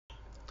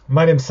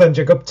My name is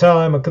Sanjay Gupta.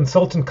 I'm a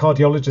consultant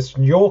cardiologist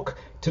in New York.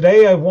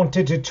 Today I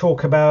wanted to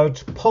talk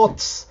about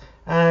POTS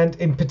and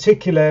in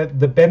particular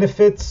the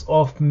benefits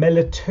of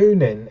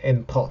melatonin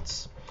in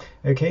POTS.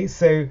 Okay,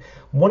 so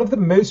one of the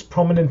most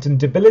prominent and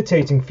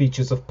debilitating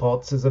features of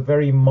POTS is a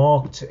very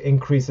marked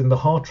increase in the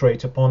heart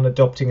rate upon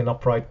adopting an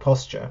upright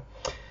posture.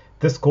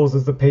 This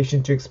causes the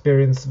patient to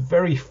experience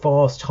very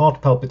fast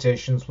heart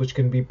palpitations, which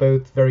can be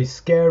both very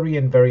scary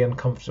and very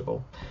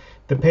uncomfortable.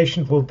 The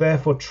patient will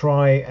therefore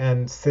try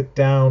and sit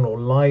down or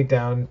lie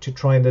down to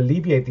try and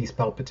alleviate these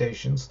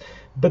palpitations,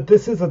 but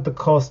this is at the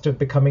cost of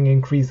becoming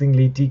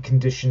increasingly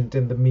deconditioned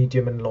in the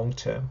medium and long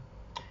term.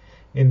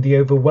 In the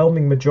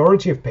overwhelming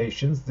majority of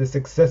patients, this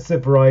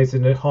excessive rise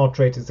in the heart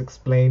rate is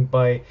explained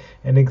by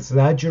an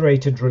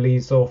exaggerated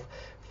release of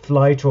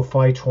flight or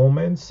fight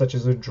hormones such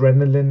as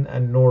adrenaline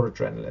and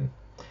noradrenaline.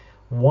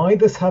 Why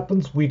this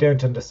happens, we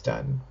don't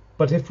understand.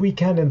 But if we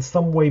can in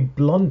some way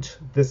blunt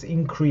this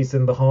increase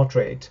in the heart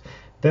rate,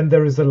 then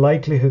there is a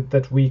likelihood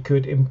that we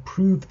could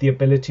improve the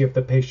ability of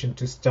the patient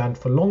to stand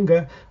for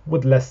longer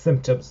with less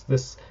symptoms.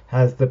 This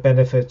has the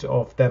benefit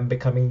of them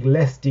becoming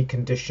less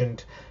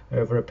deconditioned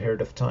over a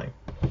period of time.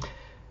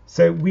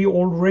 So we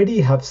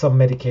already have some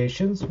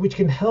medications which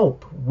can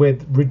help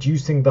with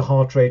reducing the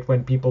heart rate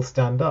when people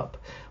stand up.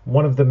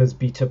 One of them is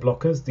beta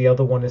blockers. The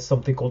other one is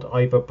something called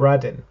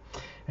ivabradine.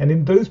 And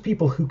in those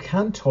people who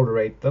can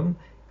tolerate them,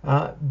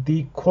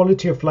 the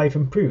quality of life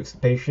improves.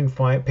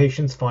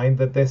 Patients find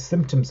that their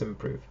symptoms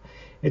improve.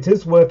 It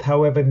is worth,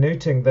 however,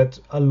 noting that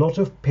a lot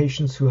of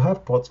patients who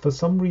have POTS for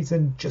some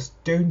reason just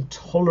don't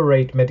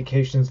tolerate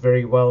medications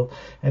very well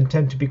and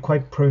tend to be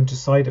quite prone to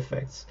side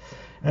effects.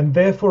 And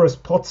therefore, as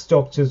POTS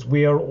doctors,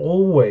 we are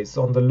always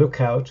on the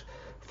lookout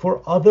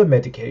for other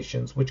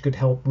medications which could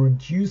help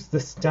reduce the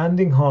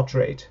standing heart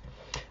rate,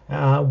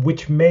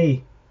 which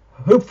may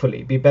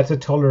hopefully be better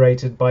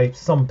tolerated by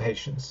some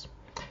patients.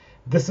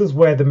 This is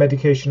where the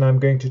medication I'm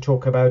going to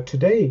talk about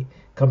today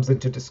comes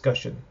into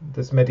discussion.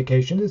 This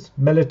medication is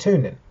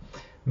melatonin.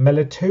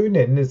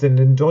 Melatonin is an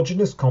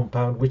endogenous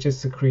compound which is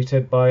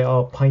secreted by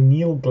our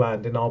pineal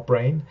gland in our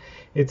brain.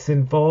 It's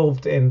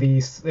involved in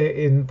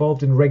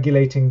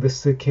regulating the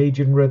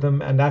circadian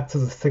rhythm and acts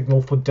as a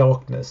signal for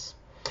darkness.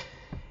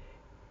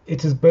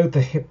 It is both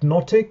a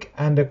hypnotic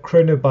and a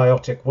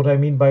chronobiotic. What I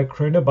mean by a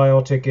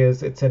chronobiotic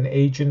is it's an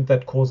agent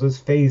that causes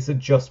phase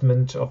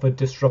adjustment of a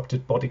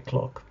disrupted body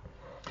clock.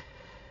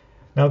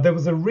 Now, there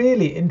was a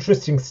really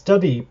interesting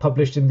study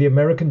published in the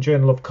American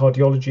Journal of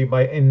Cardiology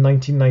in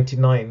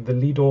 1999. The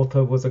lead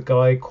author was a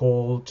guy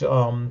called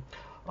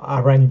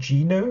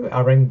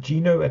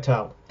Arangino et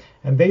al.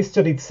 And they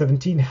studied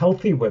 17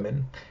 healthy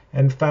women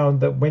and found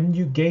that when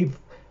you gave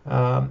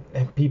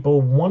people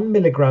 1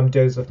 milligram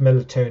dose of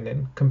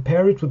melatonin,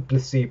 compare it with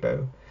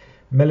placebo,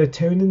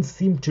 melatonin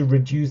seemed to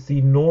reduce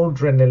the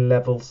noradrenaline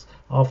levels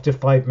after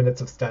 5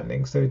 minutes of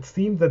standing. So it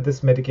seemed that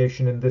this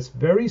medication in this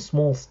very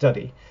small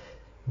study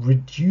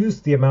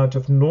reduced the amount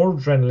of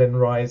noradrenaline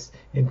rise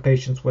in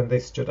patients when they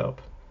stood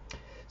up.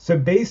 So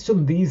based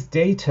on these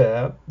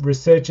data,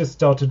 researchers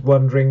started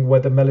wondering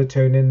whether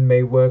melatonin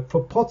may work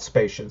for POTS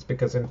patients,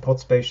 because in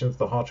POTS patients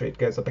the heart rate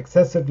goes up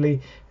excessively,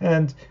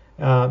 and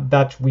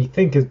that we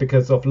think is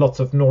because of lots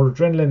of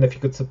noradrenaline. If you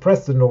could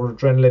suppress the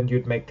noradrenaline,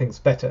 you'd make things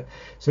better.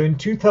 So in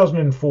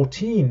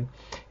 2014,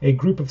 a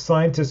group of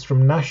scientists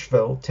from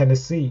Nashville,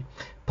 Tennessee,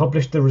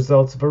 published the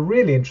results of a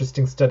really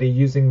interesting study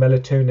using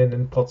melatonin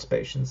in POTS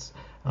patients.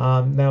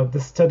 Now,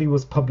 this study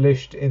was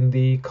published in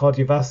the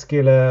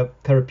Cardiovascular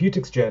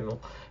Therapeutics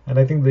Journal, and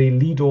I think the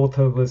lead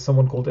author was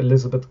someone called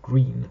Elizabeth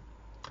Green.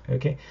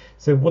 Okay,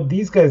 so what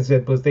these guys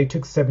did was they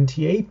took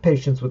 78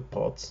 patients with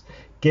POTS,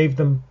 gave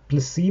them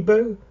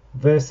placebo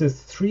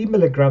versus 3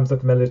 milligrams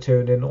of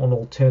melatonin on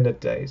alternate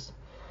days.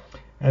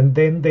 And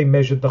then they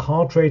measured the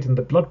heart rate and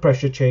the blood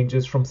pressure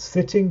changes from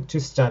sitting to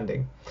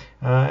standing.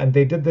 And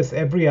they did this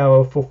every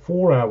hour for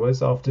 4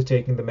 hours after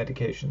taking the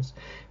medications.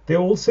 They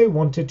also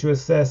wanted to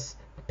assess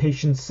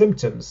patients'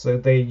 symptoms. So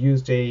they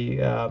used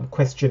a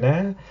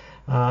questionnaire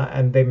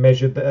and they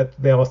measured that.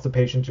 They asked the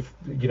patient to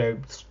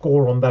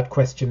score on that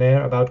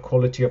questionnaire about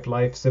quality of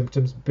life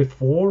symptoms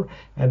before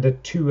and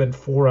at 2 and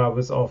 4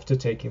 hours after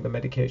taking the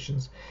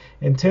medications.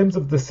 In terms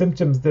of the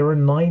symptoms, there are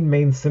 9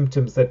 main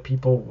symptoms that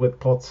people with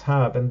POTS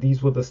have, and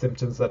these were the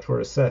symptoms that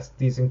were assessed.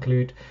 These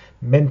include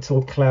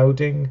mental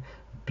clouding,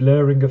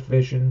 blurring of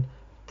vision,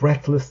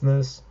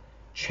 breathlessness,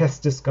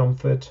 chest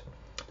discomfort,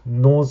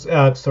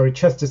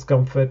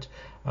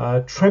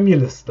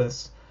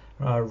 tremulousness,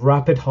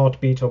 rapid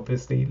heartbeat,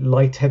 obviously,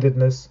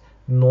 lightheadedness,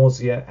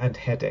 nausea, and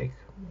headache.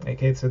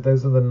 Okay, so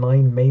those are the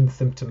 9 main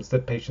symptoms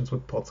that patients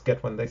with POTS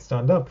get when they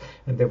stand up,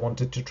 and they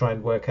wanted to try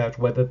and work out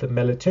whether the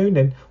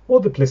melatonin or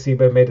the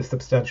placebo made a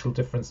substantial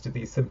difference to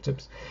these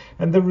symptoms.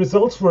 And the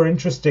results were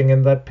interesting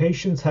in that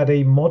patients had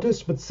a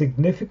modest but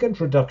significant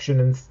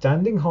reduction in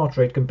standing heart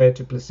rate compared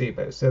to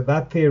placebo. So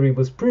that theory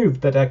was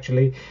proved that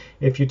actually,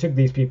 if you took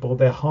these people,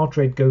 their heart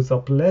rate goes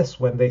up less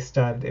when they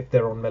stand if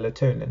they're on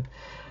melatonin.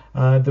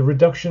 The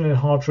reduction in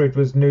heart rate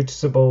was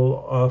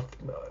noticeable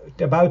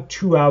about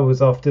 2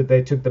 hours after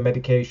they took the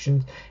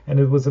medication, and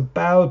it was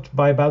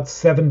by about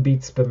 7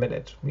 beats per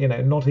minute.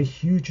 Not a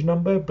huge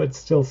number, but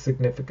still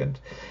significant.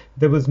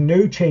 There was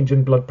no change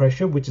in blood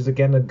pressure, which is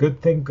again a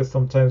good thing, because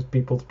sometimes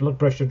people's blood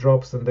pressure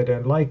drops and they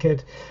don't like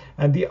it.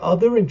 And the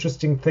other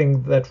interesting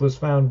thing that was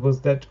found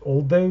was that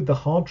although the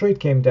heart rate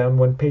came down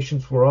when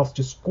patients were asked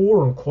to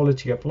score on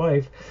quality of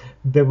life,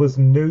 there was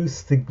no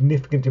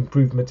significant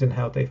improvement in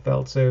how they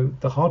felt. So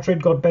the heart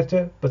rate got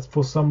better, but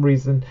for some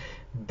reason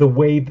the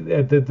way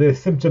the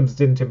symptoms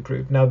didn't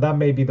improve. Now, that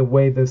may be the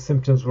way the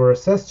symptoms were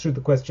assessed through the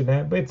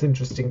questionnaire, but it's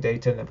interesting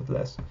data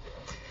nevertheless.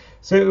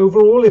 So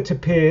overall, it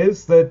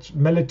appears that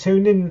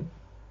melatonin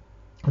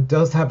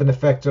does have an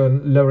effect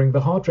on lowering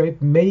the heart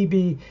rate.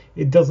 Maybe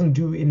it doesn't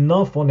do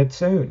enough on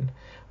its own.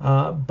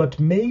 But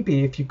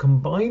maybe if you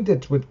combined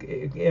it with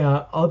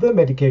other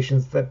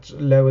medications that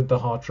lowered the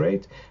heart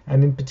rate,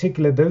 and in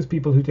particular those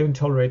people who don't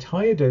tolerate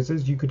higher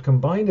doses, you could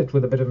combine it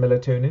with a bit of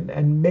melatonin,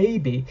 and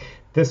maybe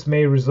this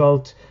may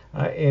result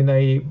in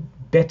a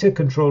better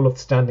control of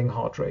standing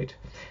heart rate.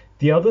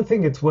 The other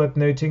thing it's worth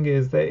noting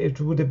is that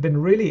it would have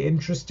been really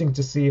interesting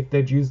to see if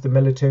they'd used the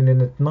melatonin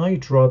at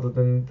night rather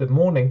than the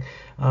morning,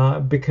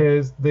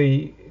 because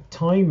the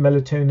time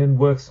melatonin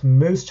works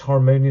most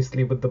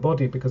harmoniously with the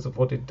body because of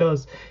what it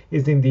does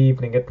is in the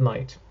evening at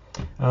night.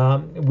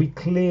 We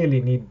clearly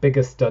need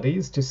bigger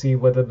studies to see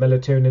whether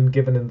melatonin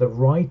given in the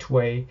right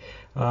way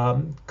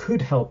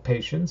could help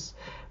patients.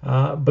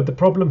 But the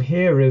problem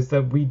here is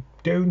that we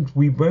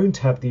won't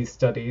have these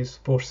studies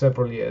for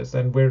several years,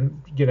 and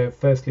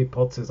firstly,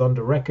 POTS is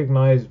under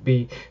recognized.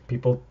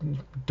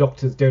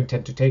 Doctors don't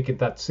tend to take it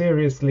that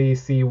seriously.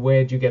 See,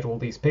 where do you get all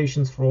these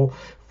patients for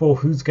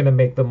who's going to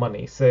make the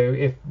money? So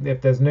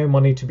if there's no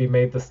money to be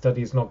made, the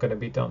study is not going to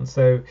be done.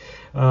 So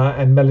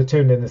and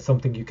melatonin is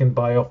something you can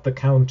buy off the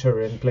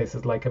counter in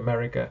places like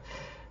America.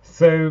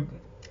 So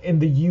in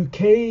the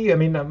UK,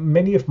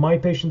 many of my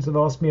patients have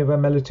asked me about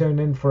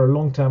melatonin. For a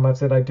long time, I've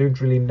said I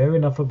don't really know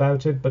enough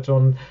about it, but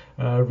on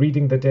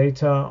reading the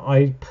data,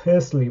 I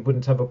personally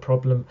wouldn't have a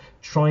problem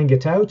trying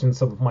it out in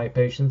some of my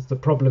patients. The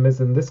problem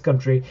is in this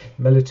country,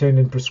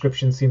 melatonin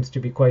prescription seems to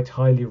be quite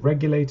highly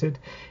regulated.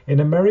 In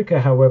America,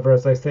 however,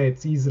 as I say,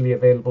 it's easily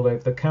available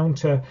over the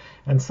counter,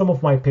 and some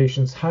of my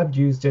patients have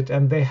used it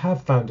and they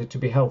have found it to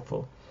be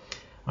helpful.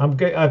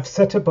 I've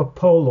set up a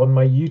poll on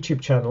my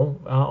YouTube channel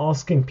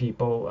asking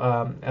people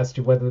as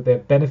to whether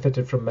they've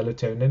benefited from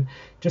melatonin,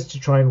 just to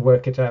try and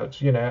work it out,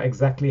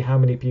 exactly how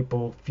many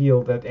people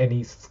feel that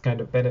any kind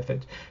of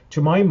benefit.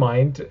 To my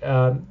mind,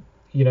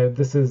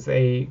 this is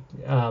a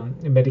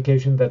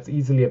medication that's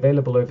easily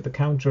available over the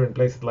counter in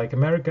places like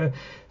America.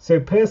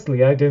 So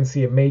personally, I don't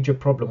see a major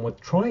problem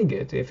with trying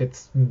it. If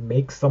it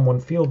makes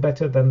someone feel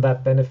better, then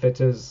that benefit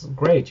is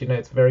great.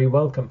 It's very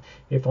welcome.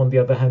 If on the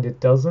other hand it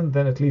doesn't,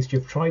 then at least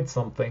you've tried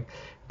something.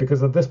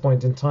 Because at this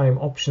point in time,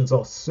 options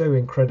are so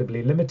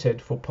incredibly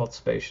limited for POTS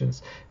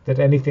patients that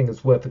anything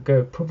is worth a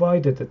go,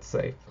 provided it's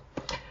safe.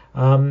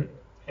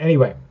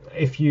 Anyway,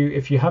 if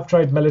you have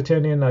tried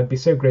melatonin, I'd be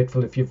so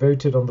grateful if you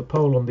voted on the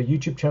poll on the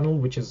YouTube channel,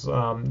 which is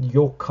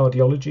York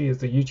Cardiology is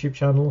the YouTube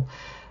channel.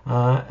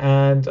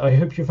 And I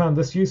hope you found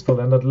this useful,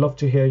 and I'd love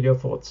to hear your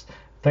thoughts.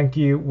 Thank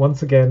you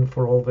once again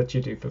for all that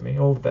you do for me.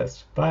 All the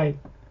best. Bye.